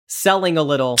Selling a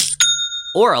little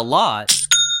or a lot,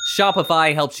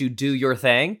 Shopify helps you do your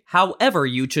thing, however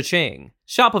you cha-ching.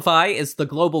 Shopify is the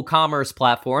global commerce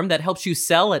platform that helps you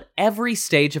sell at every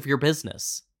stage of your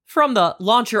business. From the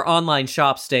launch your online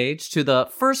shop stage to the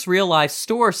first real-life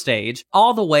store stage,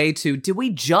 all the way to do we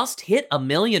just hit 1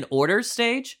 million orders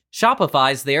stage,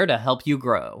 Shopify's there to help you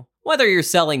grow. Whether you're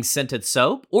selling scented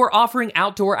soap or offering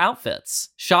outdoor outfits,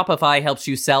 Shopify helps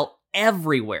you sell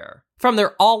everywhere. From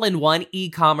their all-in-one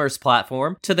e-commerce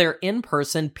platform to their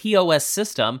in-person POS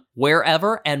system,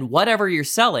 wherever and whatever you're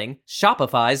selling,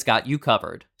 Shopify's got you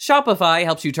covered. Shopify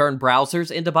helps you turn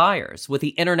browsers into buyers with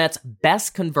the internet's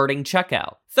best converting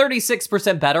checkout,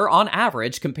 36% better on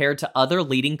average compared to other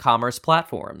leading commerce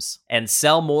platforms. And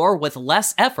sell more with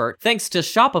less effort thanks to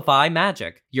Shopify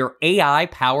Magic, your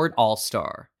AI-powered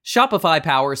all-star. Shopify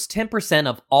powers 10%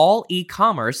 of all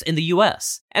e-commerce in the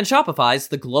US, and Shopify's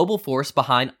the global force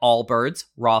behind Allbirds,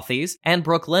 Rothy's, and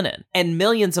Brooklinen, and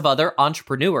millions of other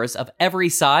entrepreneurs of every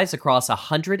size across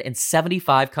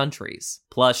 175 countries.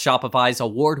 Plus, Shopify's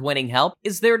award-winning help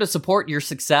is there to support your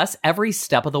success every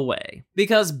step of the way.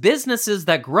 Because businesses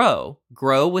that grow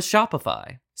with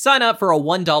Shopify. Sign up for a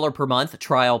 $1 per month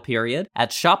trial period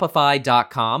at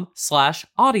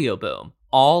shopify.com/audioboom,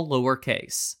 all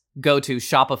lowercase. Go to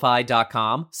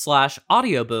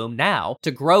shopify.com/audioboom now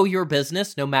to grow your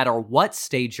business no matter what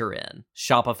stage you're in.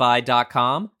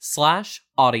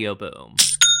 Shopify.com/audioboom.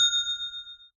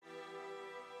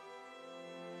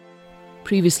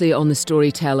 Previously on the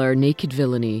storyteller Naked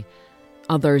Villainy,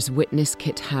 others witness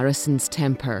Kit Harrison's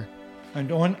temper.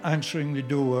 And on answering the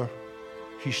door,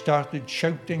 he started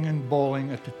shouting and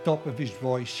bawling at the top of his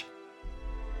voice.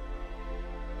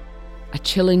 A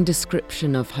chilling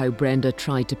description of how Brenda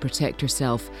tried to protect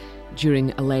herself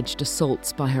during alleged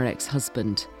assaults by her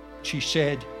ex-husband. She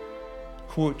said,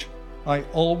 quote, "I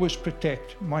always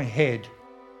protect my head."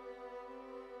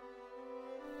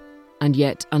 And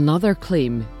yet another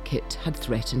claim Kit had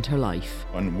threatened her life.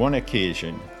 On one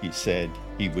occasion, he said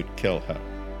he would kill her.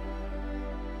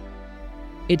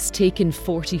 It's taken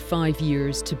 45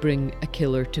 years to bring a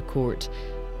killer to court,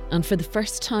 and for the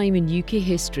first time in UK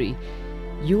history,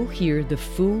 you'll hear the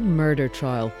full murder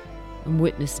trial and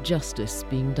witness justice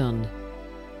being done.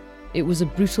 It was a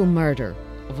brutal murder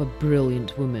of a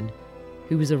brilliant woman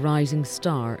who was a rising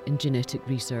star in genetic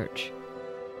research.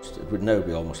 It would now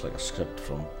be almost like a script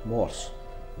from Morse.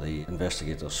 The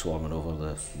investigators swarming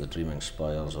over the dreaming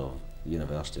spires of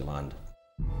university land.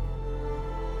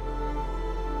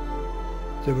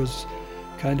 There was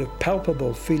kind of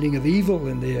palpable feeling of evil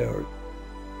in the air.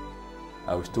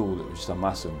 I was told it was just a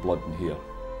massive blood in here.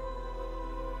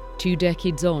 2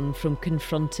 decades on from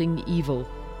confronting evil.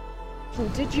 So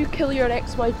did you kill your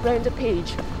ex-wife Brenda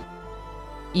Page?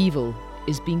 Evil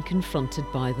is being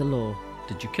confronted by the law.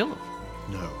 Did you kill him?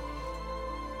 No.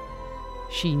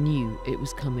 She knew it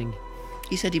was coming.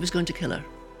 He said he was going to kill her.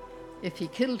 If he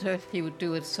killed her, he would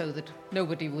do it so that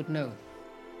nobody would know.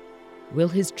 Will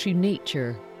his true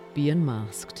nature be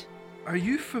unmasked? Are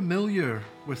you familiar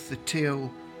with the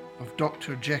tale of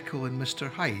Dr. Jekyll and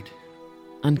Mr. Hyde?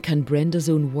 And can Brenda's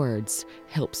own words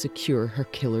help secure her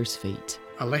killer's fate?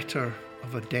 A letter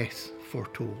of a death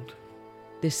foretold.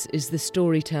 This is The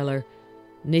Storyteller,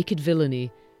 Naked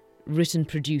Villainy, written,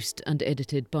 produced and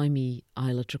edited by me,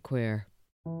 Isla Traquair.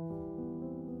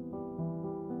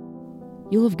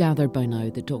 You'll have gathered by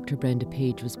now that Dr. Brenda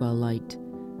Page was well liked.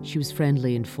 She was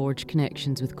friendly and forged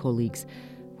connections with colleagues,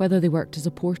 whether they worked as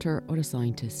a porter or a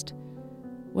scientist.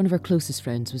 One of her closest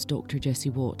friends was Dr.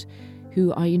 Jessie Watt,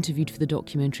 who I interviewed for the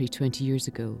documentary 20 years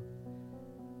ago.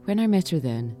 When I met her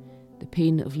then, the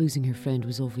pain of losing her friend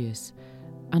was obvious,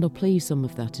 and I'll play you some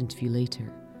of that interview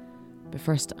later. But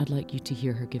first, I'd like you to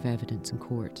hear her give evidence in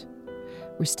court.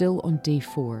 We're still on day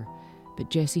 4, but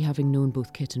Jessie, having known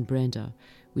both Kit and Brenda,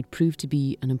 would prove to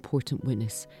be an important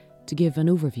witness to give an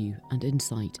overview and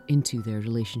insight into their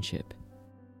relationship.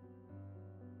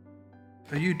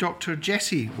 Are you Dr.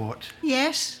 Jessie Watt?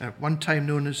 Yes. At one time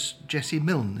known as Jessie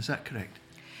Milne, is that correct?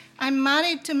 I'm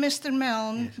married to Mr.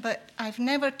 Milne, Yes. but I've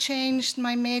never changed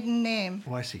my maiden name.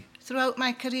 Oh, I see. Throughout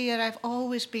my career, I've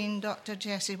always been Dr.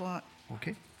 Jessie Watt.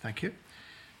 Okay, thank you.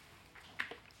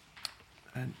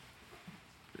 And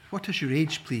what is your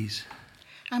age, please?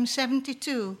 I'm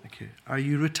 72. Thank you. Are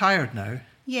you retired now?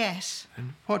 Yes.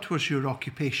 And what was your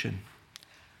occupation?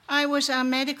 I was a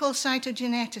medical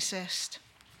cytogeneticist.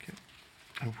 Okay.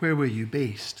 And where were you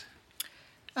based?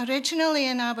 Originally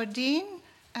in Aberdeen,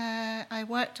 I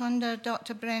worked under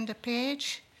Dr. Brenda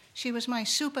Page. She was my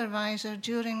supervisor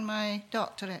during my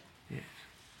doctorate. Yes.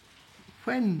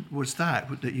 When was that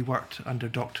you worked under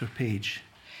Dr. Page?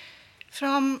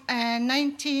 From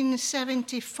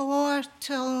 1974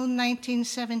 till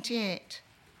 1978.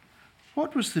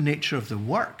 What was the nature of the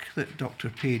work that Dr.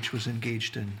 Page was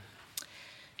engaged in?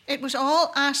 It was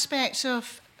all aspects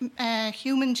of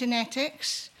human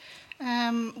genetics.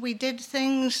 We did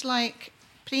things like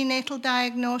prenatal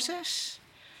diagnosis.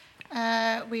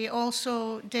 We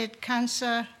also did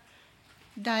cancer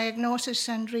diagnosis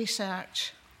and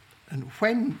research. And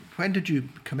when did you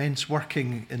commence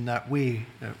working in that way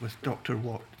with Dr.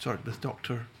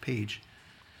 Page?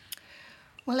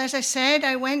 Well, as I said,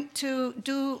 I went to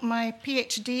do my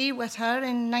PhD with her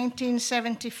in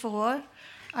 1974.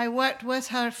 I worked with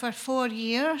her for 4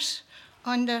 years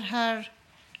under her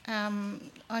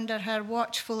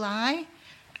watchful eye,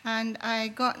 and I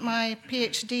got my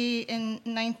PhD in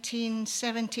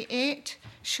 1978,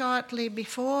 shortly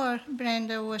before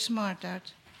Brenda was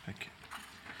murdered. Thank you.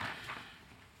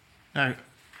 Now,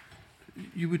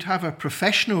 you would have a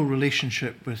professional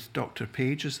relationship with Dr.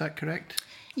 Page, is that correct?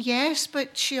 Yes,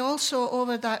 but she also,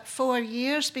 over that 4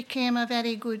 years, became a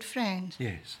very good friend.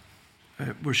 Yes.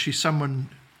 Was she someone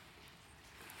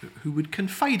who would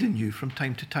confide in you from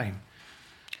time to time?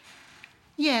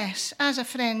 Yes, as a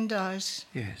friend does.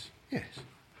 Yes, yes.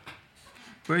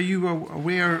 Were you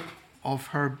aware of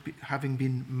her having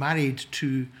been married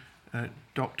to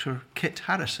Dr. Kit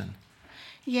Harrison?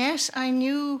 Yes, I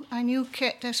knew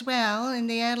Kit as well in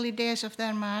the early days of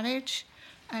their marriage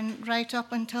and right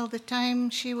up until the time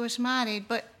she was married,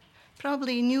 but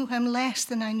probably knew him less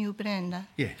than I knew Brenda.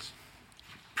 Yes.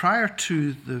 Prior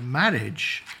to the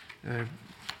marriage,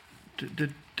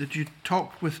 did you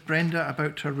talk with Brenda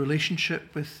about her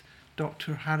relationship with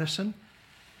Dr. Harrison?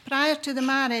 Prior to the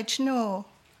marriage, no.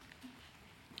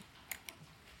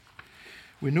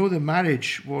 We know the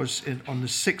marriage was on the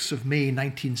 6th of May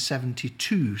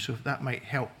 1972, so that might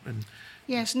help.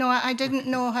 Yes, no, I didn't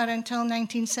know her until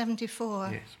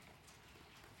 1974. Yes.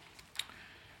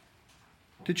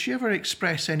 Did she ever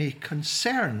express any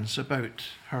concerns about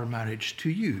her marriage to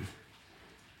you?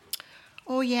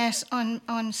 Oh, yes,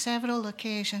 on several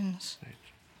occasions. Right.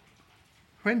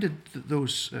 When did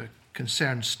those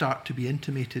concerns start to be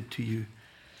intimated to you?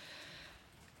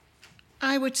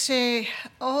 I would say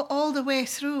all the way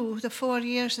through the 4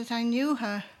 years that I knew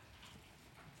her.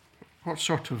 What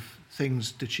sort of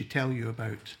things did she tell you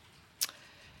about?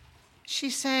 She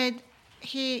said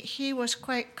he was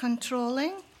quite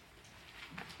controlling,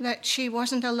 that she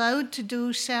wasn't allowed to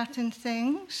do certain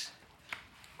things.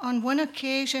 On one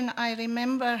occasion, I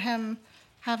remember him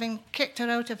having kicked her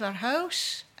out of her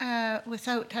house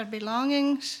without her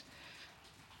belongings,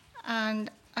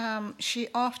 and she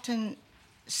often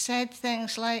said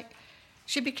things like,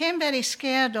 she became very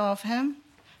scared of him.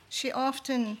 She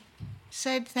often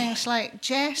said things like,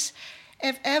 Jess,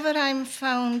 if ever I'm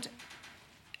found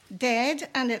dead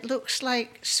and it looks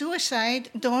like suicide,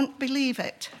 don't believe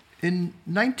it. In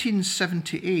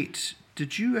 1978,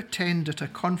 did you attend at a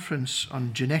conference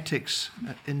on genetics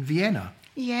in Vienna?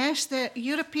 Yes, the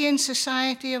European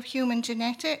Society of Human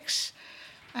Genetics.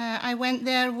 I went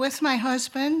there with my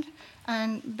husband,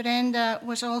 and Brenda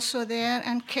was also there,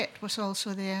 and Kit was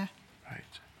also there.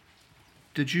 Right.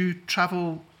 Did you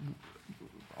travel,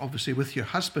 obviously with your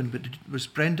husband, but was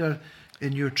Brenda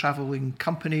in your travelling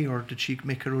company, or did she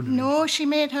make her own? No, she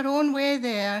made her own way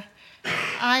there.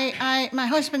 My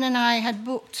husband and I had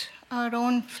booked our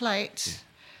own flights,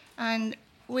 and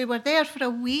we were there for a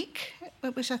week.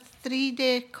 It was a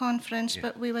 3-day conference,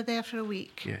 but we were there for a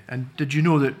week. Yeah. And did you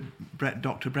know that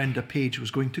Dr. Brenda Page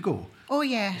was going to go? Oh,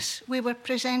 yes. We were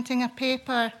presenting a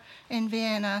paper in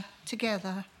Vienna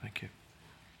together. Thank you.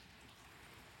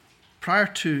 Prior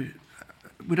to,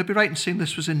 would I be right in saying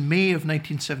this was in May of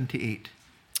 1978?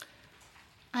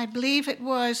 I believe it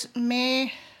was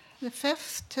May the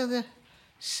 5th to the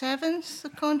 7th, the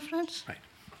conference. Right.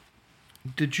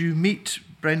 Did you meet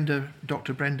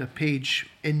Dr. Brenda Page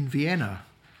in Vienna?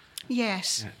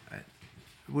 Yes.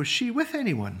 Was she with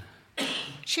anyone?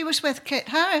 She was with Kit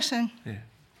Harrison. Yeah.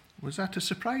 Was that a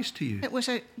surprise to you? It was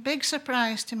a big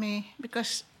surprise to me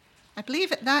because I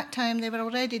believe at that time they were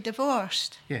already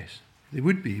divorced. Yes, they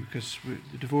would be because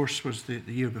the divorce was the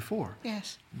year before.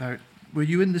 Yes. Now, were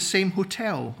you in the same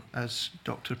hotel as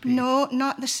Dr. Page? No,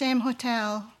 not the same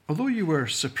hotel. Although you were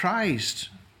surprised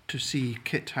to see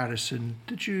Kit Harrison,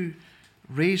 did you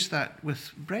raise that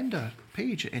with Brenda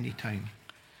Page at any time?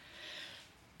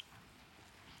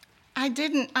 I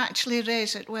didn't actually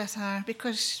raise it with her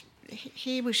because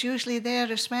he was usually there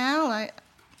as well. I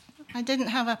didn't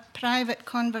have a private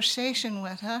conversation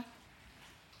with her.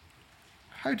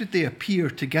 How did they appear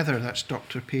together, that's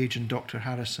Dr. Page and Dr.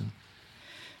 Harrison?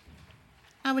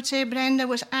 I would say Brenda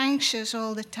was anxious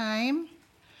all the time.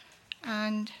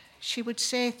 And she would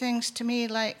say things to me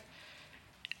like,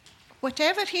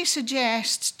 whatever he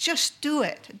suggests, just do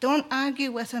it. Don't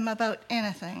argue with him about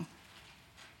anything.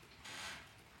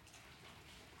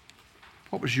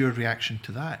 What was your reaction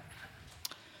to that?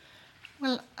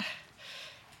 Well,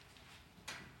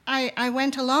 I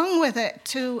went along with it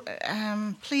to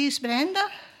please Brenda.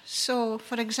 So,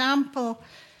 for example,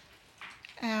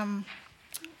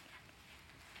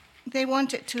 they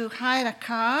wanted to hire a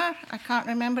car. I can't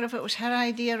remember if it was her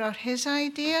idea or his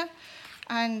idea.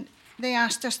 And they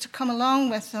asked us to come along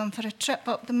with them for a trip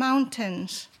up the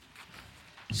mountains.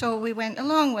 So we went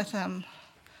along with them.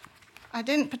 I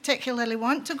didn't particularly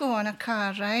want to go on a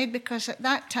car ride because at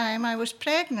that time I was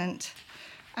pregnant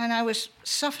and I was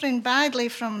suffering badly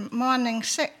from morning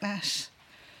sickness.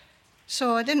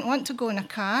 So I didn't want to go in a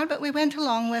car, but we went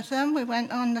along with them. We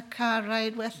went on the car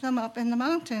ride with them up in the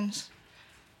mountains.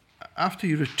 After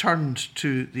you returned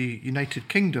to the United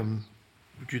Kingdom,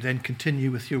 would you then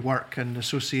continue with your work and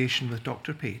association with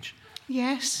Dr. Page?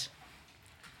 Yes.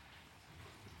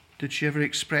 Did she ever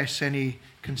express any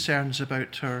concerns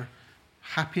about her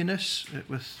happiness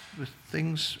with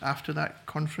things after that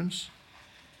conference?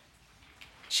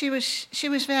 She was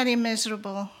very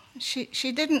miserable.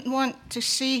 She didn't want to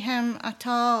see him at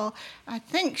all. I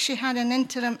think she had an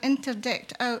interim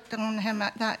interdict out on him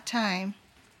at that time.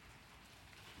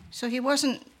 So he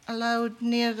wasn't allowed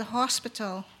near the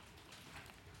hospital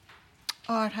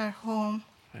or her home.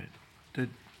 Right.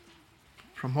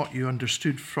 From what you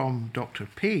understood from Dr.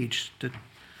 Page, did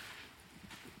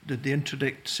the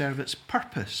interdict serve its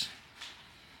purpose?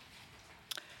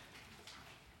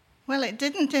 Well, it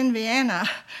didn't in Vienna,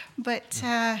 but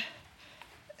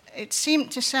it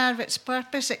seemed to serve its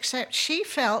purpose, except she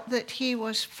felt that he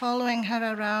was following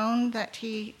her around, that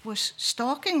he was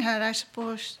stalking her, I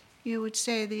suppose you would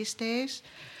say these days.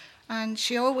 And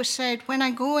she always said, when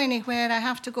I go anywhere, I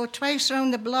have to go twice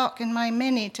round the block in my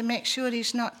Mini to make sure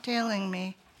he's not tailing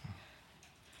me.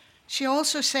 She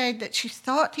also said that she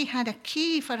thought he had a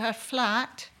key for her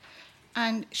flat,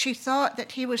 and she thought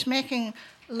that he was making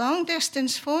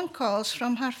long-distance phone calls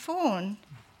from her phone.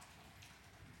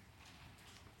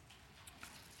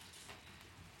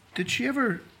 Did she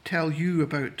ever tell you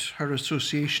about her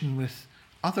association with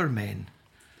other men?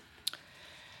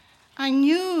 I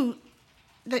knew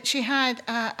that she had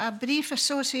a brief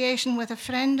association with a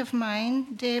friend of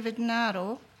mine, David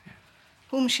Narrow,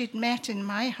 whom she'd met in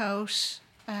my house,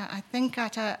 I think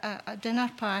at a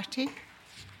dinner party.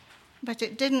 But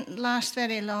it didn't last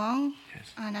very long,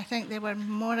 yes. And I think they were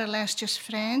more or less just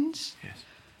friends. Yes.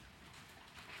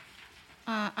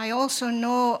 I also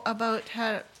know about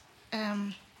her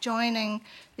joining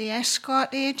the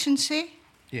escort agency.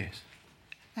 Yes.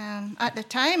 At the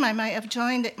time, I might have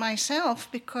joined it myself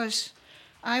because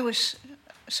I was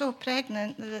so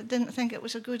pregnant that I didn't think it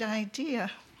was a good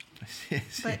idea.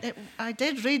 Yes. But I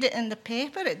did read it in the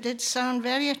paper. It did sound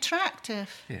very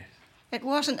attractive. Yes. It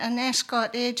wasn't an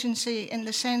escort agency in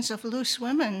the sense of loose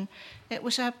women. It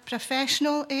was a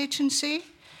professional agency.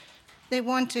 They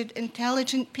wanted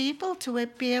intelligent people to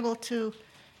be able to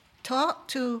talk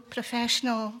to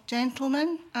professional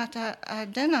gentlemen at a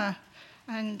dinner.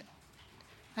 And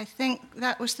I think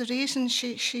that was the reason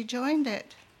she joined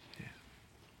it. Yes.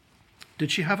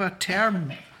 Did she have a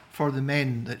term for the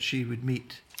men that she would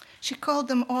meet? She called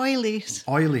them oilies.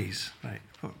 Oilies, right.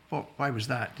 Why was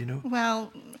that, do you know?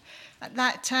 Well, at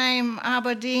that time,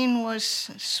 Aberdeen was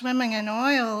swimming in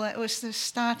oil. It was the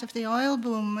start of the oil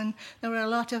boom, and there were a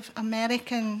lot of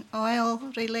American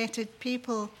oil-related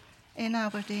people in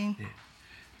Aberdeen. Yeah.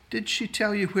 Did she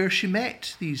tell you where she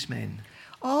met these men?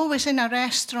 Always in a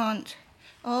restaurant,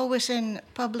 always in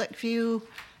public view,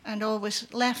 and always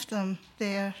left them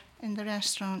there in the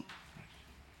restaurant.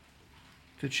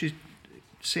 Did she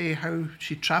say how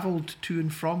she travelled to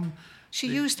and from? She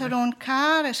used her own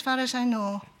car, as far as I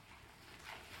know.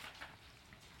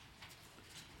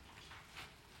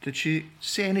 Did she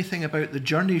say anything about the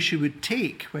journey she would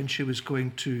take when she was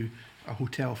going to a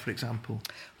hotel, for example?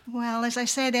 Well, as I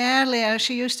said earlier,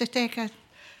 she used to take a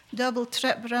double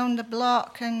trip round the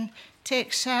block and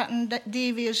take certain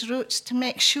devious routes to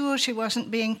make sure she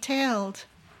wasn't being tailed.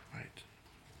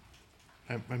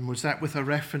 Right. And was that with a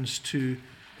reference to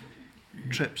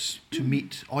trips to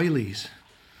meet oilies?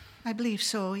 I believe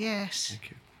so, yes.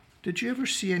 Thank you. Did you ever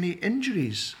see any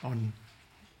injuries on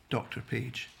Dr.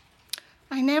 Page?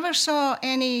 I never saw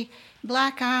any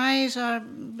black eyes or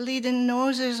bleeding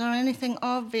noses or anything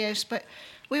obvious, but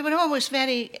we were always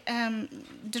very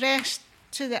dressed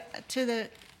to the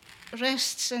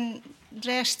wrists and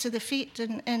dressed to the feet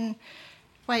in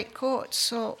white coats.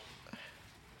 So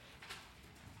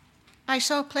I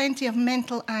saw plenty of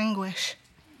mental anguish.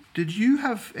 Did you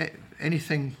have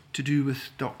anything to do with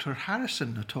Dr.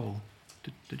 Harrison at all?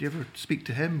 Did you ever speak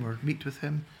to him or meet with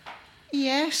him?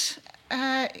 Yes,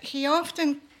 he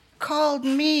often called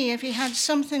me if he had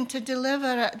something to deliver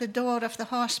at the door of the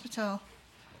hospital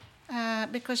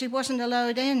because he wasn't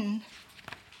allowed in.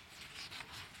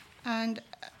 And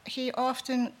he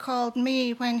often called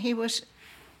me when he was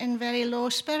in very low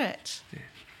spirits. Yeah.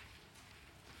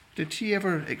 Did he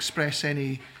ever express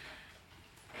any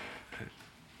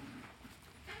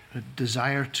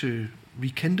desire to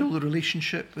rekindle the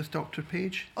relationship with Dr.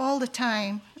 Page? All the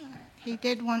time. He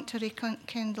did want to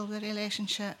rekindle the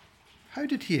relationship. How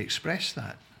did he express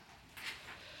that?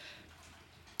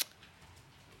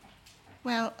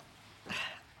 Well,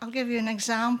 I'll give you an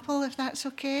example, if that's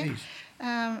okay. Please.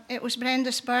 It was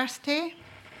Brenda's birthday.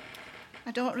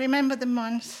 I don't remember the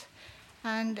month.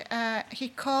 And he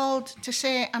called to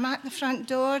say, I'm at the front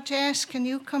door, Jess, can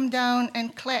you come down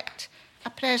and collect a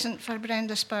present for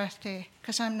Brenda's birthday?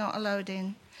 Because I'm not allowed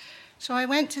in. So I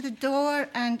went to the door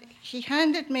and he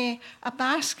handed me a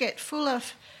basket full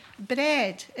of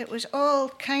bread. It was all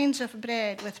kinds of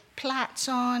bread with plats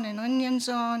on and onions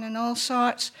on and all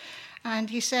sorts.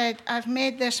 And he said, I've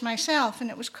made this myself.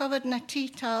 And it was covered in a tea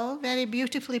towel, very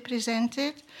beautifully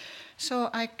presented. So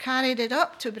I carried it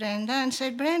up to Brenda and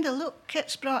said, Brenda, look,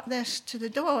 Kit's brought this to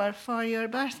the door for your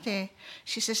birthday.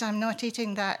 She says, I'm not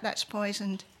eating that, that's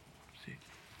poisoned.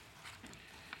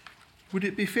 Would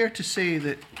it be fair to say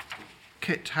that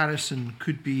Kit Harrison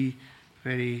could be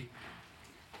very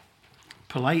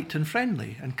polite and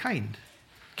friendly and kind?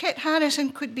 Kit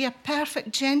Harrison could be a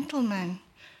perfect gentleman,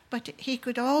 but he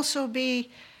could also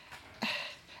be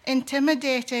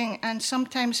intimidating and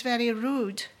sometimes very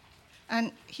rude.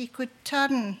 And he could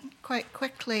turn quite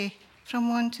quickly from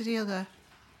one to the other.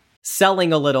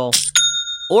 Selling a little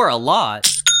or a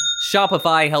lot,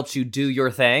 Shopify helps you do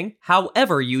your thing,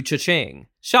 however you cha-ching.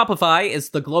 Shopify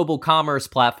is the global commerce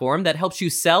platform that helps you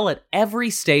sell at every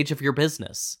stage of your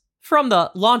business. From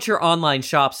the launch your online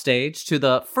shop stage to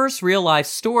the first real life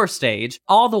store stage,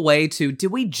 all the way to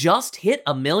did we just hit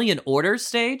 1 million orders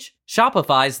stage?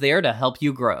 Shopify's there to help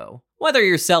you grow. Whether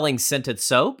you're selling scented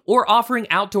soap or offering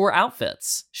outdoor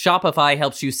outfits, Shopify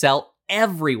helps you sell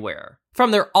everywhere.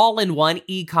 From their all-in-one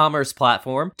e-commerce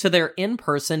platform to their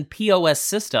in-person POS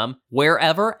system,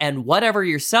 wherever and whatever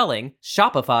you're selling,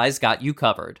 Shopify's got you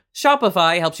covered.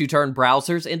 Shopify helps you turn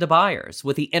browsers into buyers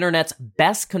with the internet's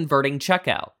best converting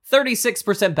checkout,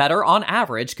 36% better on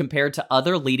average compared to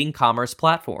other leading commerce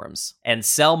platforms. And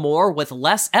sell more with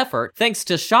less effort thanks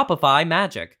to Shopify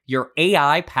Magic, your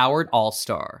AI-powered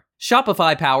all-star.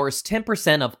 Shopify powers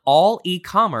 10% of all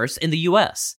e-commerce in the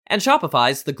US, and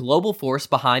Shopify's the global force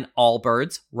behind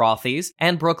Allbirds, Rothy's,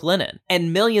 and Brooklinen,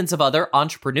 and millions of other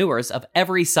entrepreneurs of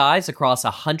every size across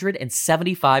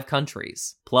 175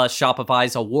 countries. Plus,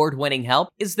 Shopify's award-winning help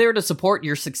is there to support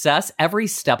your success every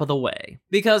step of the way.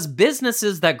 Because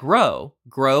businesses that grow,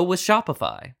 grow with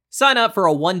Shopify. Sign up for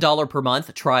a $1 per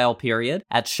month trial period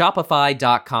at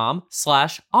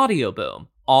shopify.com/audioboom,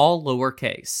 all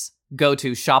lowercase. Go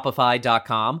to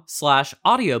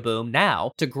shopify.com/audioboom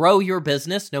now to grow your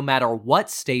business no matter what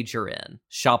stage you're in.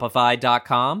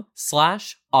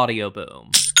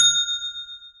 Shopify.com/audioboom.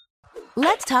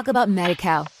 Let's talk about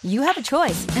Medi-Cal. You have a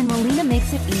choice, and Molina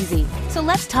makes it easy. So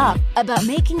let's talk about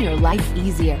making your life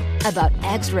easier, about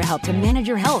extra help to manage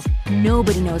your health.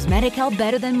 Nobody knows Medi-Cal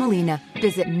better than Molina.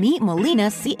 Visit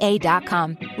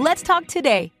meetmolinaca.com. Let's talk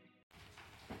today.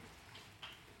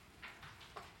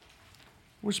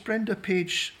 Was Brenda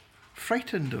Page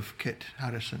frightened of Kit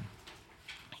Harrison?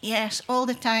 Yes, all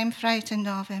the time frightened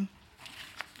of him.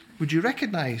 Would you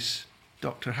recognise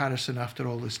Dr. Harrison after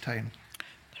all this time?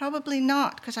 Probably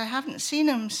not, because I haven't seen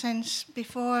him since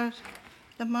before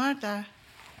the murder.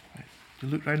 Right. You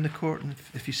look round the court, and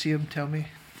if you see him, tell me.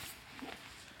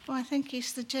 Oh, I think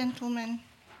he's the gentleman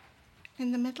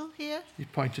in the middle here. You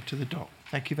pointed to the dock.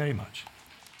 Thank you very much.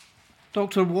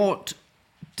 Dr. Watt,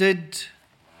 did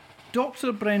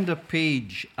Dr. Brenda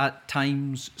Page at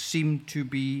times seem to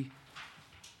be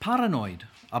paranoid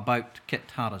about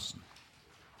Kit Harrison?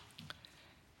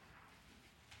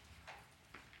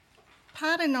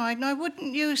 Paranoid? No, I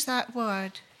wouldn't use that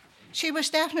word. She was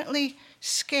definitely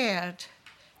scared,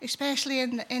 especially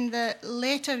in the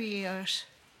later years.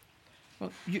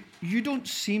 Well, you don't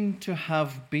seem to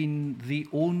have been the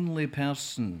only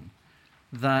person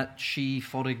that she,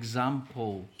 for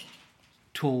example,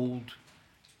 told,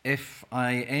 if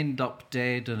I end up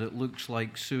dead and it looks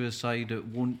like suicide, it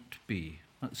won't be.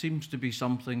 That seems to be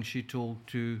something she told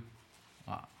to,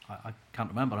 I can't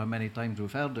remember how many times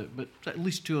we've heard it, but at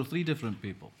least 2 or 3 different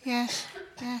people. Yes,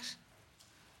 yes.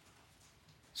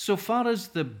 So far as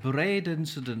the bread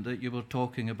incident that you were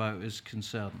talking about is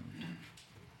concerned,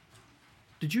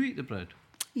 did you eat the bread?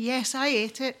 Yes, I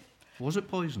ate it. Was it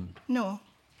poisoned? No.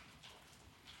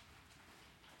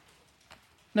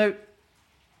 Now,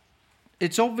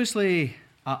 it's obviously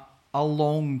a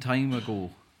long time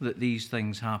ago that these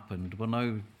things happened. We're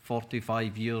now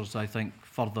 45 years, I think,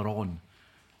 further on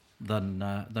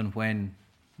than when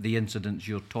the incidents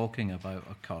you're talking about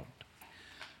occurred.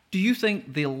 Do you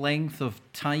think the length of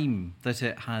time that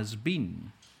it has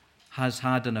been has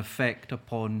had an effect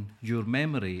upon your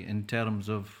memory in terms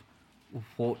of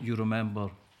what you remember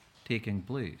taking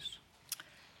place?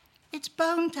 It's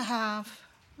bound to have.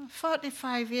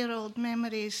 45-year-old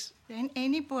memories,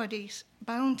 anybody's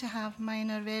bound to have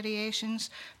minor variations,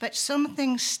 but some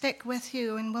things stick with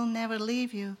you and will never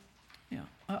leave you.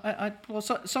 Yeah, well,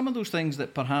 some of those things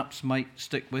that perhaps might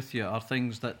stick with you are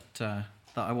things that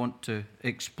I want to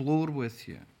explore with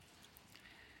you.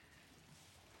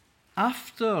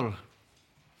 After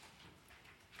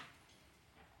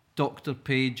Dr.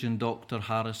 Page and Dr.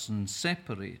 Harrison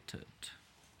separated,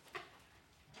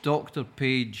 Dr.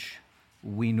 Page,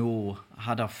 we know,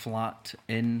 had a flat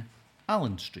in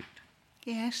Allen Street.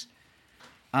 Yes.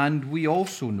 And we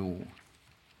also know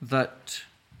that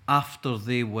after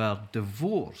they were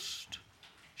divorced,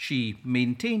 she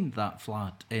maintained that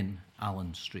flat in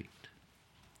Allen Street.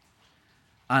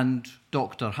 And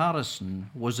Dr. Harrison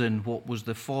was in what was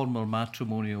the former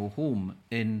matrimonial home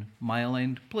in Mile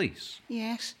End Place.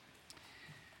 Yes.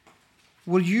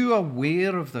 Were you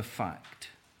aware of the fact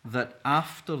that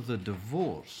after the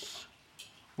divorce,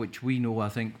 which we know I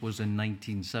think was in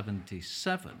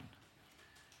 1977,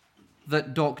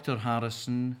 that Dr.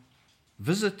 Harrison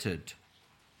visited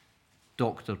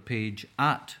Dr. Page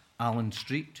at Allen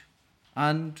Street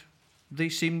and they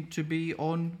seemed to be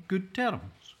on good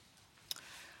terms?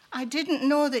 I didn't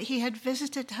know that he had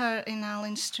visited her in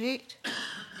Allen Street,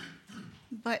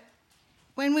 but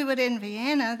when we were in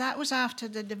Vienna, that was after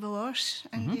the divorce,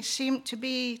 and they seemed to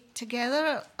be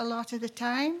together a lot of the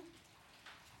time.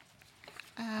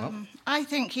 I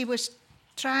think he was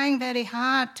trying very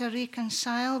hard to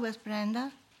reconcile with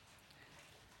Brenda.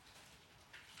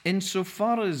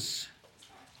 Insofar as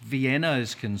Vienna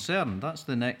is concerned, that's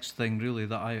the next thing really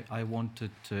that I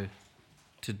wanted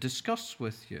to discuss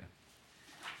with you.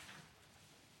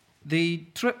 The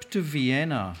trip to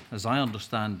Vienna, as I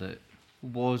understand it,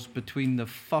 was between the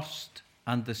 1st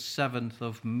and the 7th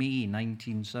of May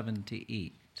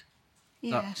 1978.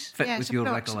 Yes, that fit with your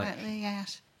recollection? Approximately,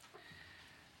 yes.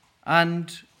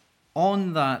 And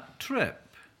on that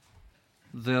trip,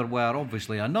 there were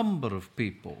obviously a number of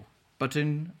people, but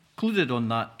included on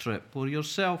that trip were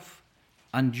yourself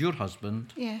and your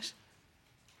husband, yes,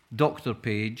 Dr.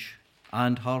 Page,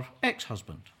 and her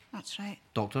ex-husband, that's right,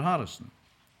 Dr. Harrison.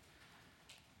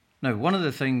 Now, one of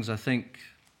the things I think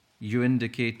you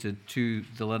indicated to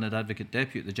the Learned Advocate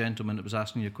Depute, the gentleman that was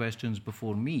asking you questions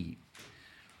before me,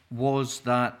 was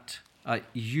that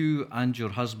you and your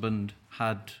husband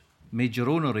had made your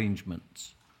own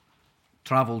arrangements,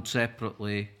 travelled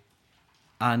separately,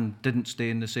 and didn't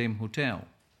stay in the same hotel.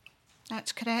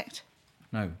 That's correct.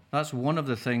 Now, that's one of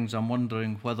the things I'm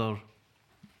wondering whether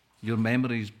your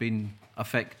memory's been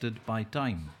affected by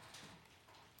time.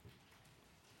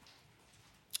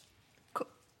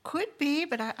 Could be,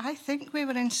 but I think we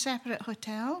were in separate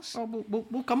hotels. Oh,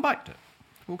 we'll come back to it.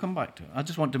 We'll come back to it. I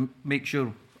just want to make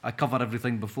sure I cover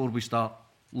everything before we start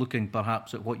looking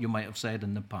perhaps at what you might have said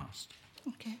in the past.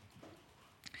 Okay.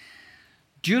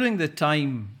 During the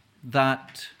time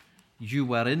that you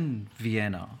were in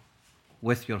Vienna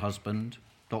with your husband,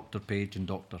 Dr. Page and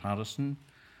Dr. Harrison,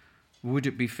 would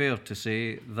it be fair to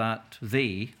say that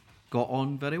they got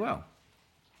on very well?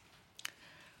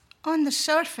 On the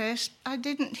surface, I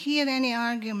didn't hear any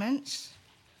arguments.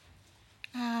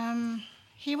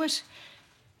 He was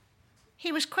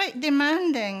quite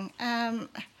demanding.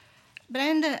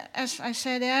 Brenda, as I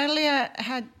said earlier,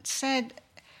 had said,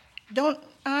 don't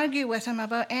argue with him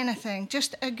about anything,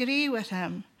 just agree with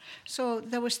him. So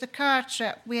there was the car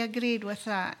trip, we agreed with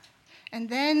that. And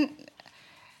then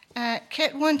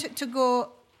Kit wanted to go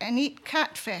and eat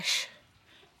catfish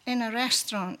in a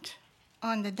restaurant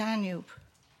on the Danube.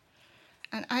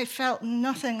 And I felt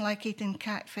nothing like eating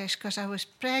catfish because I was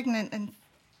pregnant and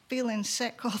feeling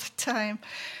sick all the time.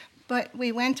 But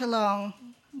we went along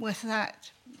with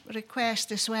that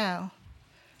request as well.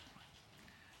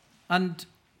 And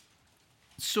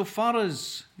so far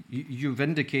as you've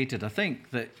indicated, I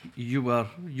think that you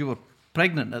were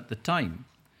pregnant at the time.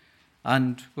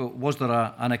 And was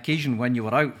there an occasion when you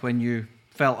were out when you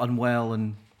felt unwell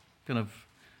and kind of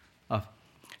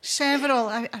several.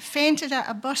 I fainted at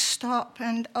a bus stop,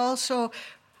 and also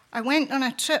I went on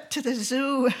a trip to the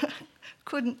zoo.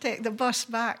 Couldn't take the bus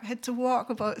back. Had to walk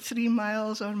about 3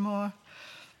 miles or more.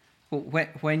 Well,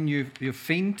 when you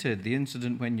fainted, the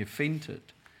incident when you fainted,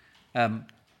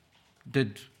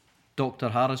 did Dr.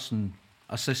 Harrison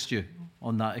assist you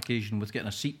on that occasion with getting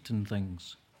a seat and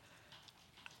things?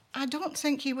 I don't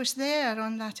think he was there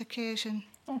on that occasion.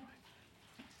 Oh.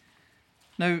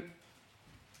 Now,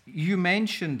 you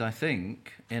mentioned, I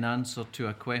think, in answer to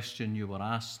a question you were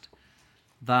asked,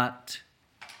 that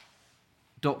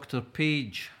Dr.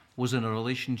 Page was in a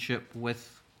relationship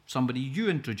with somebody you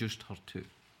introduced her to.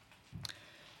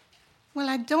 Well,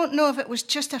 I don't know if it was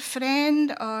just a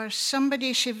friend or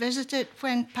somebody she visited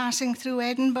when passing through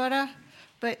Edinburgh.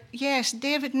 But yes,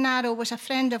 David Narrow was a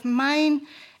friend of mine.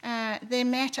 They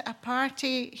met at a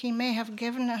party. He may have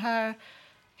given her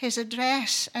his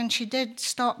address, and she did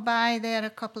stop by there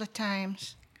a couple of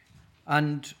times.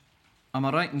 And am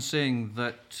I right in saying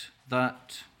that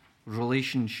that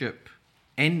relationship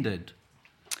ended?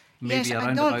 Yes,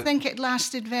 I don't think it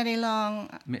lasted very long.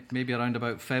 Maybe around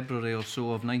about February or so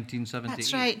of 1978.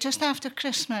 That's right, just after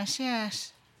Christmas,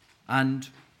 yes. And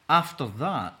after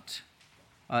that,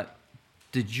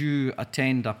 did you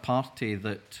attend a party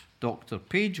that Dr.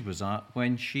 Page was at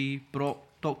when she brought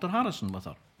Dr. Harrison with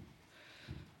her?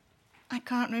 I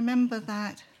can't remember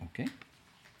that. Okay.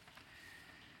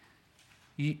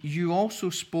 You also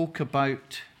spoke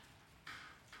about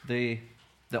the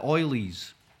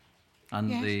oilies and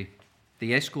yes.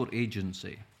 the escort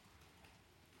agency.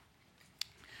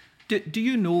 Do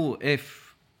you know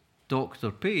if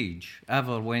Dr. Page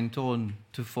ever went on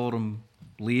to form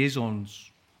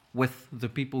liaisons with the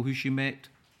people who she met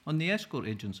on the escort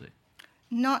agency?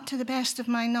 Not to the best of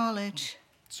my knowledge.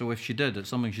 So if she did, it's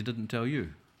something she didn't tell you?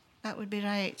 That would be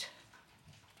right.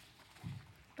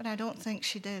 But I don't think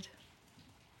she did.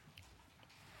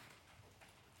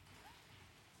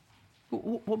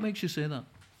 What makes you say that?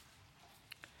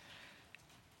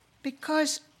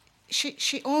 Because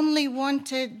she only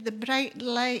wanted the bright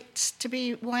lights to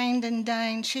be wined and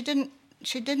dined. She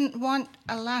didn't want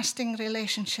a lasting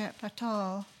relationship at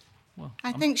all. Well,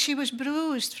 I think she was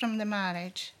bruised from the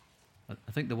marriage.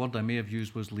 I think the word I may have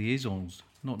used was liaisons,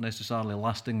 not necessarily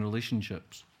lasting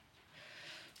relationships.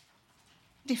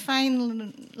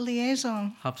 Define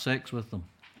liaison. Have sex with them?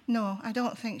 No, I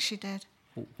don't think she did.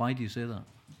 Well, why do you say that?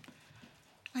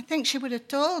 I think she would have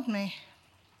told me.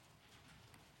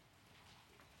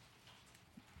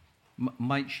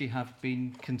 Might she have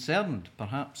been concerned,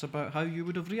 perhaps, about how you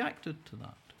would have reacted to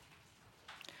that?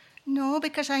 No,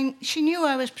 because she knew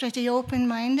I was pretty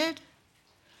open-minded.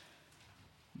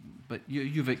 But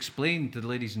you've explained to the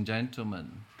ladies and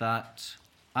gentlemen that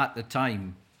at the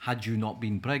time, had you not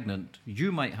been pregnant,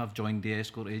 you might have joined the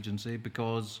escort agency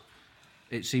because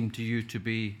it seemed to you to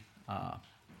be a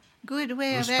good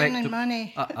way of earning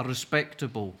money. a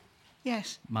respectable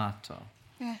yes. matter.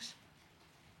 Yes.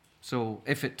 So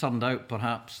if it turned out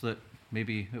perhaps that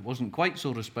maybe it wasn't quite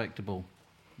so respectable,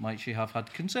 might she have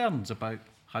had concerns about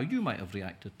how you might have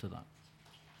reacted to that?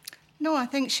 No, I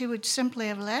think she would simply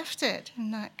have left it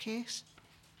in that case.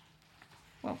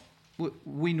 Well,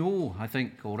 we know, I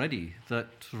think, already that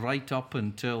right up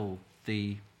until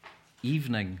the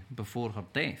evening before her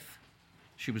death,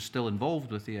 she was still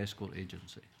involved with the escort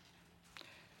agency.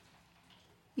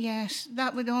 Yes,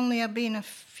 that would only have been a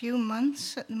few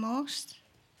months at the most.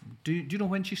 Do you know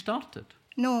when she started?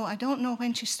 No, I don't know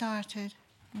when she started.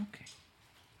 Okay.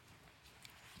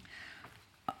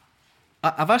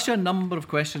 I've asked you a number of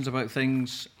questions about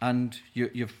things, and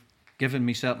you've given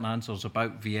me certain answers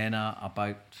about Vienna,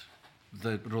 about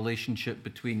the relationship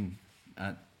between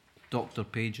Dr.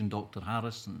 Page and Dr.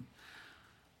 Harrison.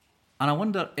 And I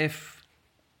wonder if,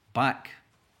 back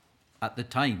at the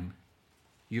time,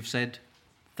 you've said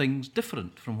things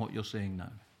different from what you're saying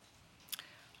now.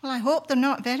 Well, I hope they're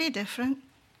not very different.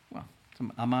 Well, it's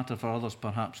a matter for others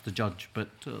perhaps to judge, but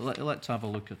let's have a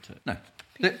look at it. Now,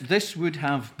 this would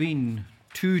have been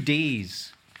 2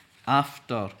 days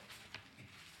after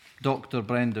Dr.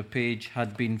 Brenda Page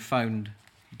had been found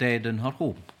dead in her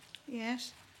home.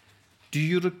 Yes. Do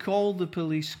you recall the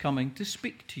police coming to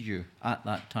speak to you at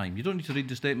that time? You don't need to read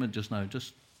the statement just now,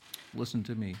 just listen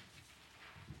to me.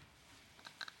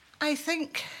 I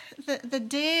think that the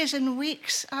days and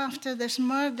weeks after this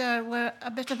murder were a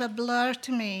bit of a blur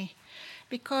to me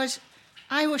because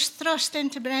I was thrust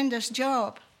into Brenda's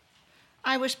job.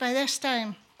 I was by this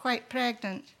time quite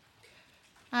pregnant.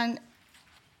 And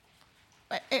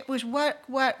it was work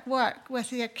with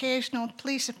the occasional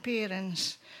police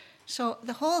appearance. So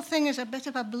the whole thing is a bit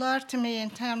of a blur to me in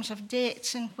terms of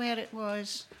dates and where it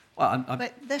was.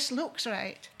 But this looks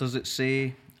right. Does it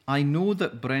say, I know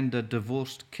that Brenda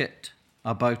divorced Kit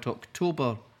about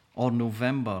October or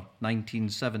November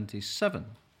 1977,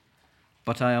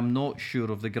 but I am not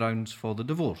sure of the grounds for the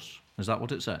divorce. Is that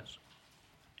what it says?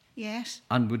 Yes.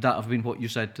 And would that have been what you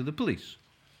said to the police?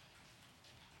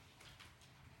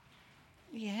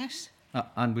 Yes.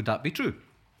 And would that be true?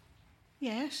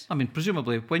 Yes. I mean,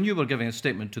 presumably, when you were giving a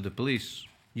statement to the police,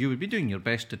 you would be doing your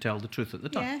best to tell the truth at the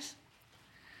time. Yes.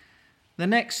 The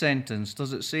next sentence,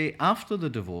 does it say, after the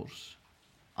divorce,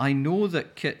 I know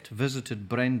that Kit visited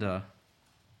Brenda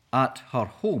at her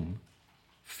home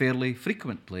fairly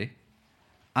frequently,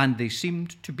 and they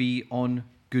seemed to be on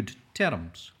good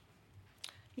terms.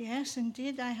 Yes,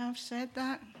 indeed, I have said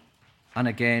that. And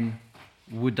again,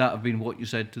 would that have been what you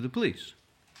said to the police?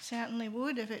 Certainly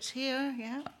would if it's here,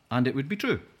 yeah. And it would be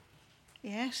true.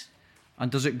 Yes.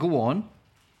 And does it go on?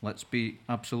 Let's be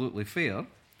absolutely fair.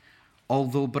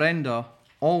 Although Brenda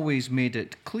always made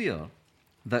it clear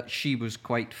that she was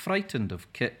quite frightened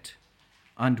of Kit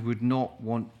and would not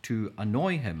want to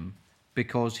annoy him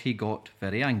because he got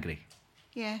very angry.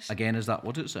 Yes. Again, is that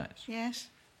what it says? Yes.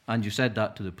 And you said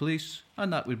that to the police,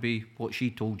 and that would be what she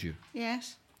told you.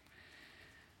 Yes.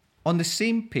 On the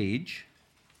same page,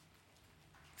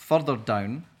 further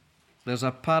down, there's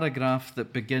a paragraph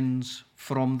that begins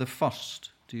from the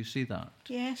first. Do you see that?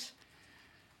 Yes.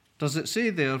 Does it say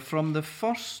there, from the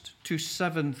 1st to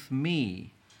 7th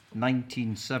May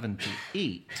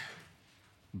 1978,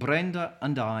 Brenda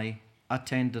and I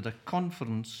attended a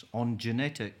conference on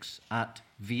genetics at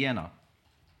Vienna?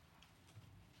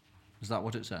 Is that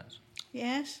what it says?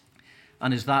 Yes.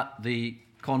 And is that the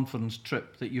conference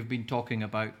trip that you've been talking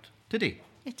about today?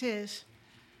 It is.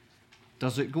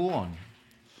 Does it go on?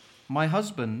 My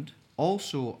husband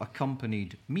also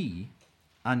accompanied me,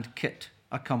 and Kit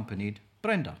accompanied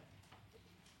Brenda.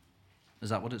 Is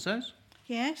that what it says?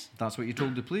 Yes. That's what you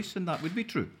told the police, and that would be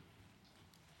true.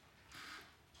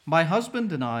 My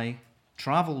husband and I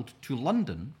travelled to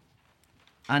London,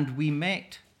 and we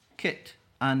met Kit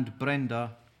and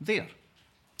Brenda there.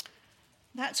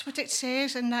 That's what it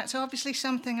says, and that's obviously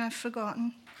something I've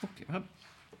forgotten. Okay.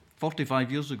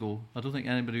 45 years ago, I don't think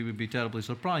anybody would be terribly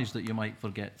surprised that you might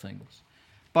forget things.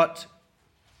 But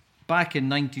back in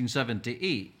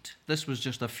 1978, this was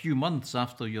just a few months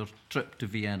after your trip to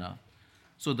Vienna.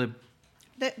 So the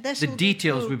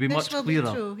details would be much clearer.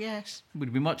 Be true, yes.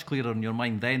 Would be much clearer in your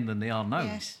mind then than they are now.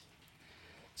 Yes.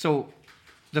 So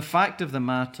the fact of the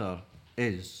matter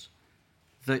is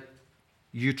that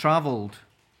you travelled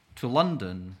to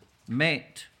London,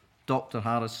 met Dr.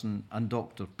 Harrison and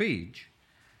Dr. Page,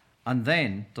 and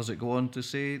then, does it go on to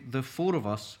say, the four of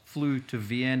us flew to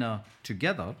Vienna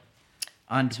together,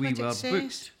 and we were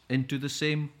booked into the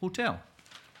same hotel?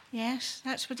 Yes,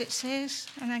 that's what it says.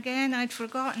 And again, I'd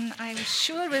forgotten. I was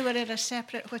sure we were at a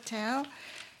separate hotel.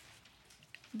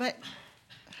 But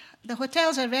the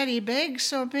hotels are very big,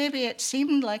 so maybe it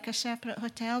seemed like a separate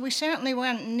hotel. We certainly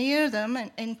weren't near them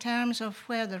in terms of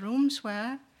where the rooms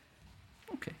were.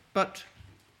 Okay, but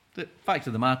the fact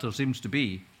of the matter seems to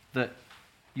be that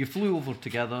you flew over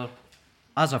together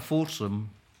as a foursome,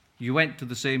 you went to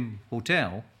the same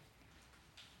hotel,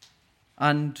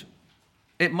 and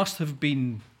it must have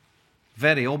been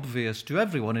very obvious to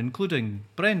everyone, including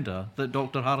Brenda, that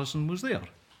Dr. Harrison was there.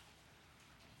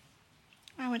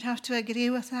 I would have to agree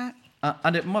with that.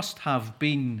 And it must have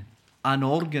been an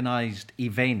organised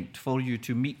event for you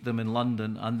to meet them in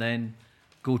London and then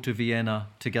go to Vienna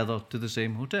together to the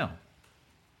same hotel.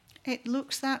 It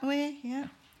looks that way, yeah.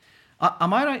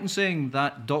 Am I right in saying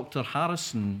that Dr.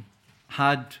 Harrison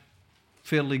had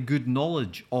fairly good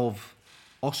knowledge of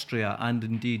Austria and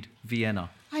indeed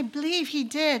Vienna? I believe he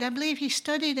did. I believe he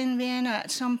studied in Vienna at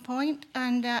some point,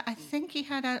 and I think he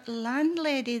had a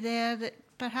landlady there that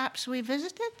perhaps we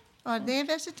visited, or they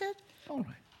visited. All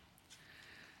right.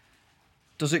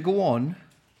 Does it go on?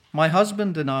 My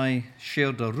husband and I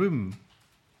shared a room,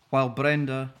 while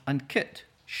Brenda and Kit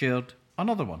shared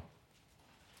another one.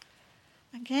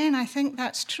 Again, I think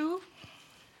that's true.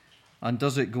 And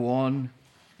does it go on?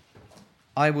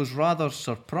 I was rather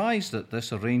surprised at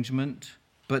this arrangement,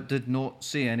 but did not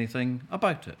say anything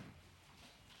about it.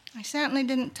 I certainly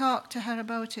didn't talk to her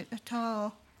about it at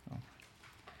all.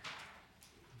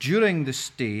 During the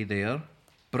stay there,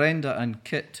 Brenda and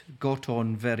Kit got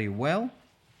on very well,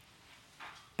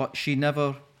 but she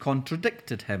never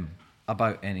contradicted him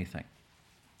about anything.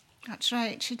 That's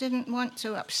right. She didn't want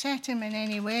to upset him in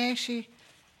any way. She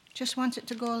just wanted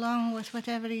to go along with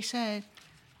whatever he said.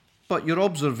 But your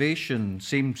observation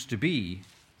seems to be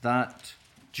that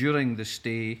during the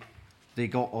stay they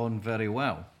got on very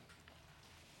well.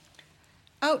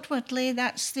 outwardly,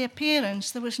 that's the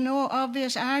appearance. There was no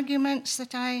obvious arguments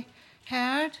that I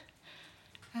heard.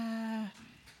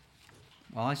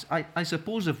 Well, I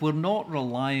suppose if we're not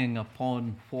relying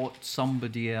upon what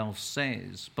somebody else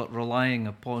says, but relying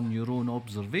upon your own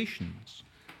observations,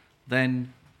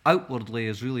 then outwardly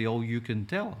is really all you can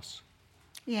tell us.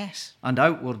 Yes. And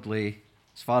outwardly,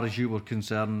 as far as you were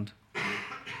concerned,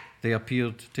 they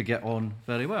appeared to get on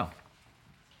very well.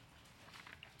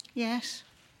 Yes.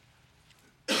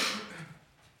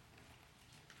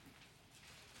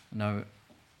 Now,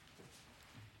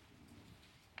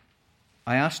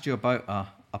 I asked you about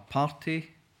a party,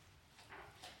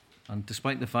 and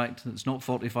despite the fact that it's not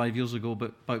 45 years ago,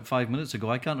 but about 5 minutes ago,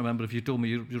 I can't remember if you told me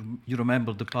you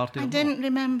remembered the party or I not. didn't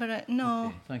remember it, no.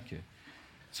 Okay, thank you.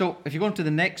 So, if you go on to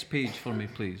the next page for me,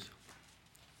 please.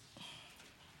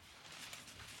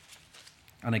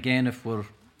 And again, if we're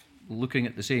looking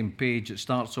at the same page, it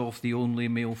starts off the only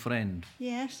male friend.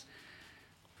 Yes.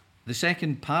 The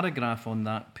second paragraph on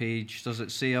that page, does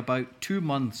it say about 2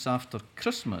 months after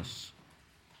Christmas,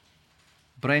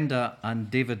 Brenda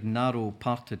and David Narrow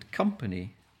parted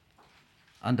company,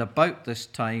 and about this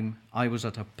time I was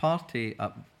at a party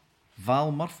at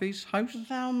Val Murphy's house?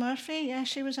 Val Murphy, yes,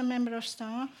 she was a member of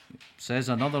staff. Says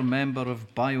another member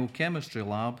of biochemistry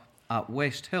lab at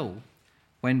West Hill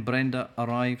when Brenda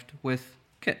arrived with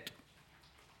Kit.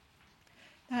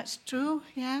 That's true,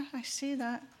 yeah, I see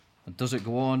that. And does it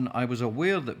go on? I was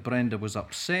aware that Brenda was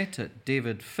upset at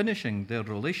David finishing their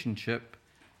relationship,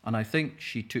 and I think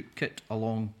she took Kit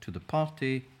along to the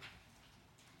party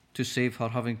to save her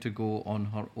having to go on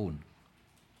her own.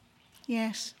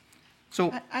 Yes.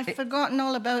 So I've forgotten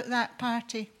all about that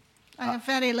party. I have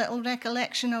very little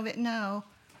recollection of it now.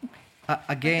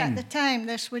 Again, But at the time,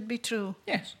 this would be true.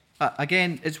 Yes.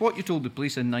 Again, it's what you told the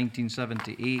police in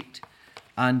 1978,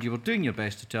 and you were doing your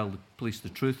best to tell the police the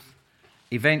truth.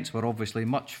 Events were obviously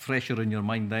much fresher in your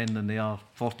mind then than they are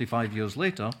 45 years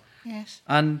later. Yes.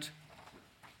 And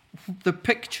the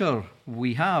picture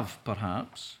we have,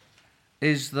 perhaps,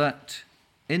 is that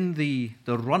in the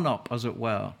run-up, as it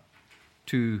were,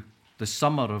 to the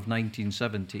summer of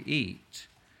 1978,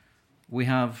 we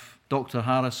have Dr.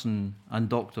 Harrison and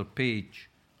Dr. Page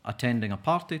attending a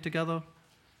party together,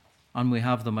 and we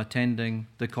have them attending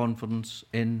the conference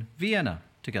in Vienna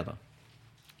together.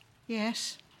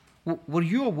 Yes. Were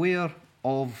you aware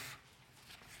of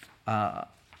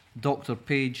Dr.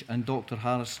 Page and Dr.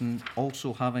 Harrison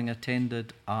also having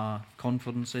attended a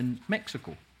conference in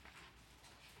Mexico?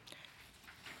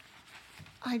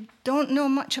 I don't know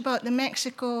much about the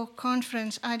Mexico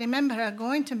conference. I remember her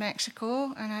going to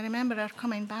Mexico, and I remember her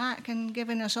coming back and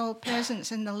giving us all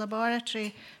presents in the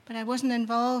laboratory, but I wasn't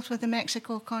involved with the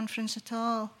Mexico conference at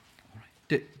all.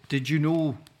 Did you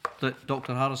know that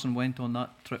Dr. Harrison went on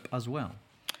that trip as well?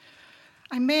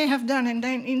 I may have done in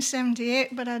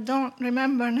 1978, but I don't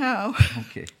remember now.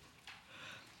 Okay.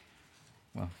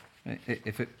 Well,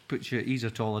 if it puts you at ease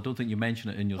at all, I don't think you mention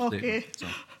it in your statement. So.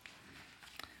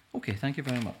 Okay, thank you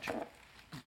very much.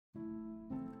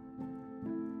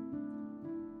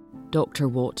 Dr.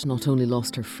 Watt not only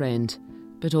lost her friend,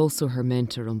 but also her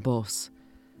mentor and boss.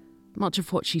 Much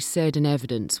of what she said in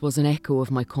evidence was an echo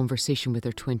of my conversation with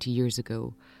her 20 years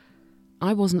ago.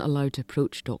 I wasn't allowed to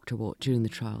approach Dr. Watt during the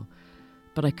trial,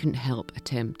 but I couldn't help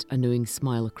attempt a knowing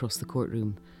smile across the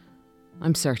courtroom.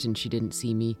 I'm certain she didn't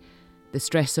see me. The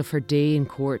stress of her day in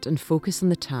court and focus on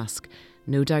the task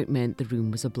no doubt meant the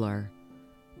room was a blur.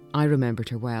 I remembered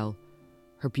her well,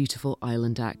 her beautiful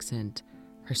island accent,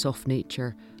 her soft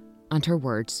nature, and her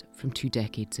words from 2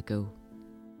 decades ago.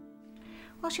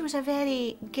 Well, she was a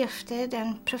very gifted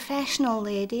and professional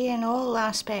lady in all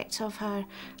aspects of her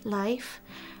life,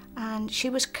 and she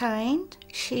was kind.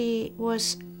 She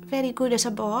was very good as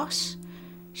a boss.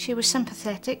 She was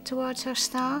sympathetic towards her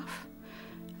staff,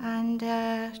 and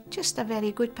just a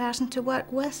very good person to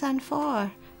work with and for.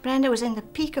 Brenda was in the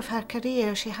peak of her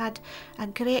career. She had a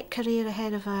great career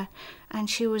ahead of her, and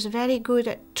she was very good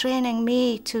at training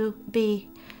me to be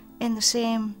in the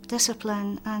same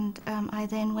discipline, and I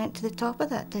then went to the top of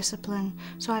that discipline.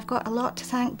 So I've got a lot to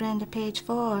thank Brenda Page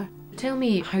for. Tell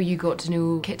me how you got to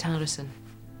know Kit Harrison.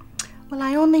 Well,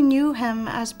 I only knew him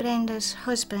as Brenda's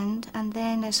husband and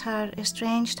then as her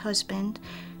estranged husband,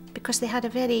 because they had a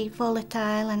very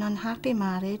volatile and unhappy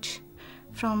marriage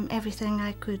from everything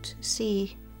I could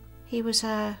see. He was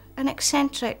an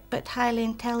eccentric but highly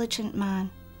intelligent man.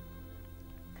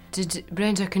 Did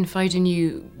Brenda confide in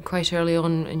you quite early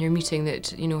on in your meeting that,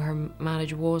 her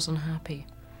marriage was unhappy?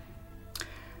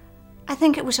 I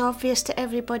think it was obvious to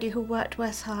everybody who worked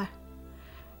with her.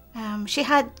 She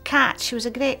had cats. She was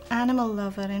a great animal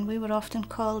lover, and we were often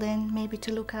called in maybe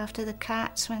to look after the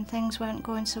cats when things weren't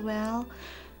going so well.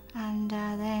 And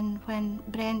then when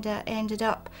Brenda ended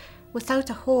up without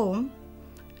a home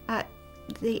at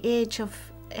the age of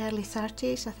early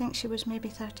 30s, I think she was maybe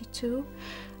 32,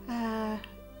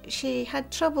 she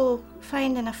had trouble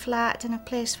finding a flat and a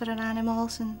place for her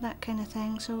animals and that kind of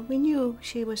thing. So we knew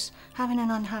she was having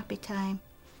an unhappy time.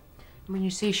 When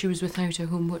you say she was without a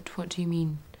home, what do you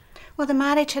mean? Well, the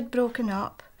marriage had broken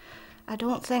up. I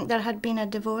don't think there had been a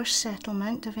divorce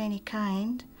settlement of any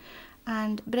kind.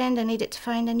 And Brenda needed to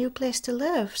find a new place to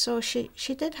live. So she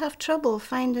did have trouble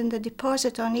finding the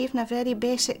deposit on even a very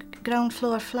basic ground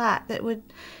floor flat that would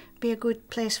be a good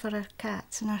place for her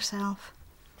cats and herself.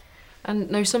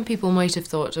 And now some people might have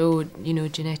thought, oh,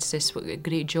 geneticists, what a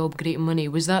great job, great money.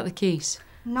 Was that the case?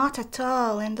 Not at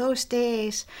all. In those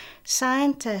days,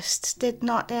 scientists did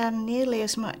not earn nearly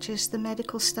as much as the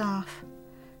medical staff.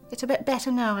 It's a bit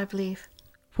better now, I believe.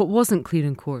 What wasn't clear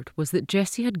in court was that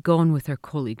Jessie had gone with her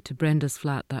colleague to Brenda's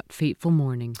flat that fateful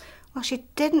morning. Well, she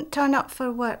didn't turn up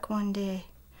for work one day,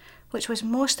 which was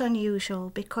most unusual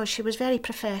because she was very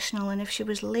professional, and if she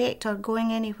was late or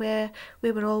going anywhere,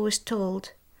 we were always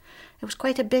told. It was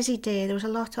quite a busy day. There was a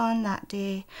lot on that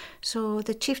day. So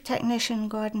the chief technician,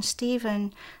 Gordon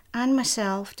Stephen, and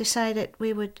myself decided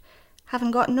we would,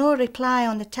 having got no reply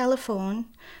on the telephone,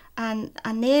 and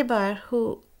a neighbour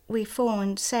who we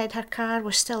phoned said her car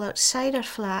was still outside her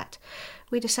flat,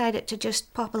 we decided to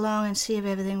just pop along and see if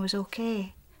everything was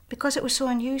okay, because it was so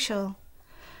unusual.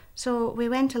 So we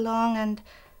went along, and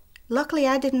luckily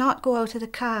I did not go out of the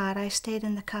car. I stayed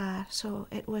in the car. So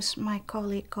it was my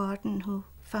colleague Gordon who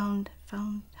found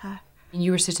her.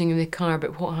 You were sitting in the car,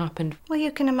 but what happened? Well,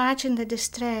 you can imagine the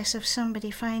distress of somebody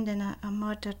finding a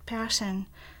murdered person.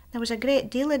 There was a great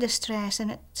deal of distress, and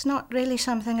it's not really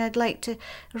something I'd like to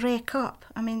rake up.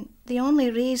 I mean, the only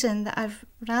reason that I've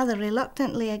rather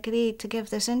reluctantly agreed to give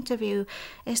this interview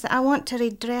is that I want to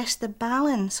redress the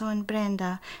balance on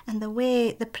Brenda and the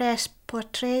way the press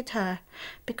portrayed her,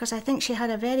 because I think she had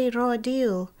a very raw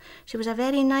deal. She was a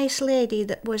very nice lady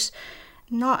that was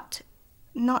not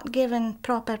given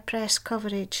proper press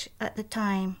coverage at the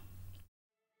time.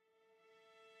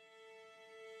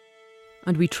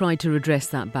 And we tried to redress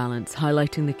that balance,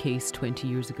 highlighting the case 20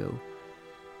 years ago.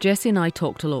 Jessie and I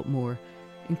talked a lot more,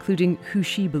 including who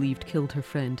she believed killed her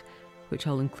friend, which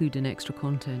I'll include in extra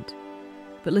content.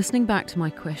 But listening back to my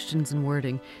questions and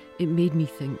wording, it made me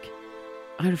think.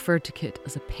 I referred to Kit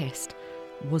as a pest.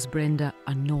 Was Brenda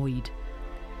annoyed?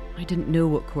 I didn't know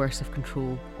what coercive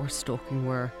control or stalking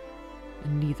were,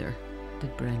 and neither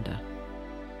did Brenda.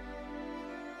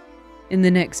 In the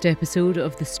next episode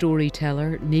of The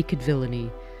Storyteller, Naked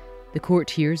Villainy, the court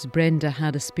hears Brenda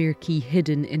had a spare key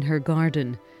hidden in her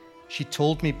garden. She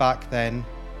told me back then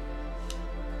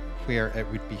where it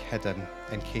would be hidden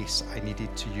in case I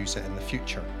needed to use it in the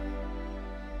future.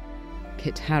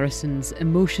 Kit Harrison's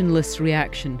emotionless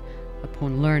reaction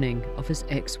upon learning of his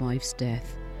ex-wife's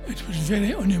death. It was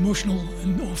very unemotional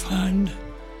and offhand.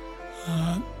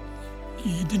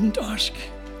 He didn't ask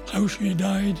how she had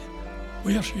died,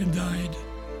 where she had died.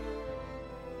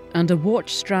 And a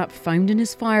watch strap found in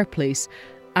his fireplace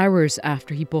hours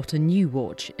after he bought a new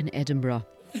watch in Edinburgh.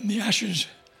 In the ashes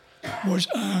was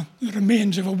the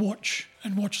remains of a watch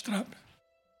and watch strap.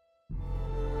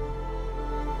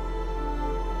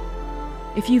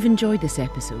 If you've enjoyed this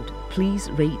episode, please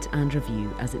rate and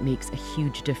review, as it makes a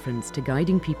huge difference to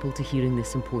guiding people to hearing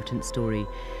this important story.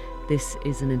 This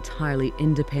is an entirely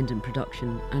independent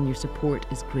production, and your support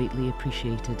is greatly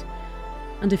appreciated.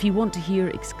 And if you want to hear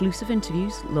exclusive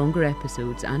interviews, longer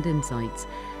episodes and insights,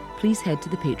 please head to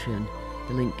the Patreon.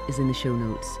 The link is in the show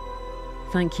notes.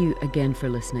 Thank you again for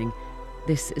listening.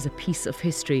 This is a piece of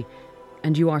history,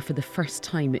 and you are for the first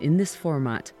time in this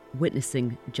format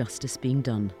witnessing justice being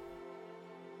done.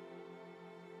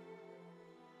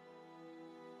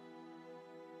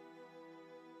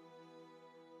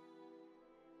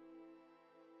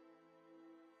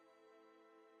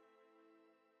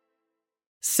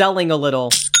 Selling a little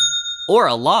or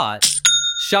a lot,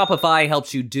 Shopify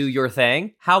helps you do your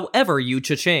thing, however you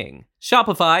cha-ching.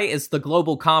 Shopify is the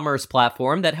global commerce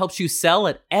platform that helps you sell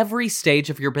at every stage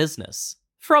of your business.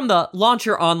 From the launch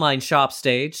your online shop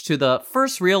stage to the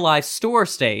first real life store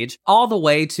stage, all the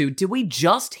way to do we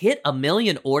just hit 1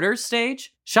 million orders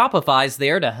stage? Shopify's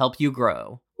there to help you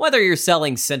grow. Whether you're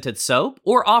selling scented soap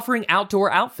or offering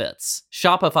outdoor outfits,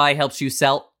 Shopify helps you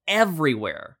sell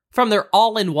everywhere. From their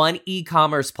all-in-one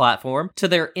e-commerce platform to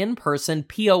their in-person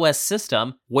POS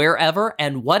system, wherever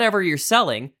and whatever you're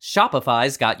selling,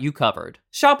 Shopify's got you covered.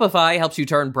 Shopify helps you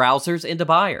turn browsers into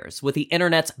buyers with the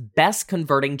internet's best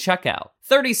converting checkout,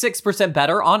 36%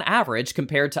 better on average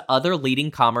compared to other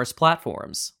leading commerce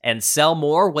platforms. And sell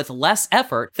more with less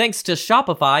effort thanks to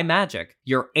Shopify Magic,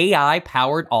 your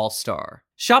AI-powered all-star.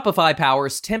 Shopify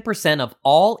powers 10% of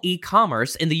all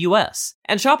e-commerce in the US,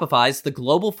 and Shopify's the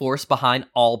global force behind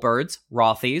Allbirds,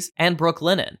 Rothy's, and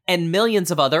Brooklinen, and millions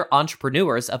of other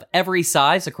entrepreneurs of every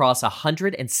size across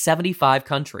 175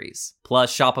 countries.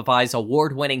 Plus, Shopify's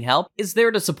award-winning help is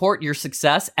there to support your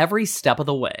success every step of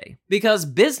the way. Because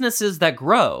businesses that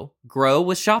grow, grow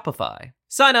with Shopify.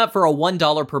 Sign up for a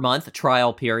 $1 per month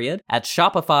trial period at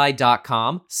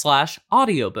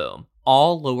shopify.com/audioboom,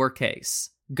 all lowercase.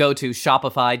 Go to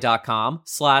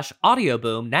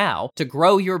shopify.com/audioboom now to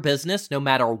grow your business no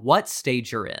matter what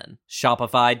stage you're in.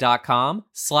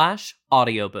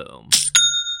 Shopify.com/audioboom.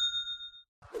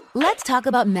 Let's talk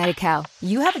about Medi-Cal.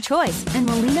 You have a choice, and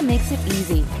Molina makes it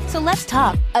easy. So let's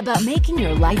talk about making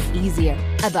your life easier,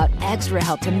 about extra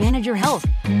help to manage your health.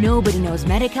 Nobody knows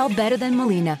Medi-Cal better than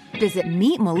Molina. Visit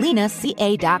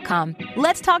meetmolinaca.com.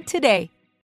 Let's talk today.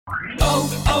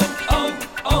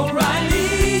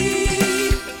 O'Reilly.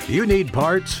 You need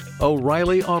parts?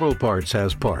 O'Reilly Auto Parts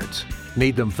has parts.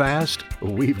 Need them fast?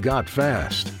 We've got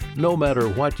fast. No matter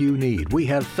what you need, we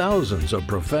have thousands of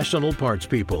professional parts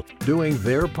people doing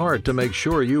their part to make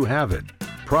sure you have it.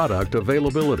 Product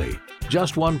availability.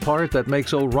 Just one part that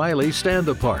makes O'Reilly stand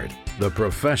apart. The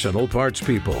professional parts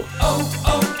people.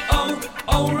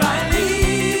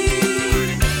 O'Reilly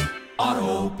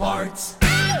Auto Parts.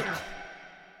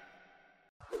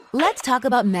 Let's talk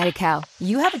about Medi-Cal.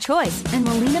 You have a choice, and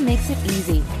Molina makes it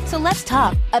easy. So let's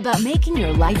talk about making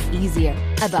your life easier,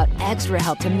 about extra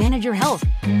help to manage your health.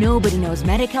 Nobody knows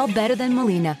Medi-Cal better than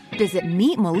Molina. Visit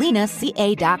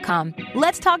meetmolinaca.com.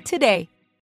 Let's talk today.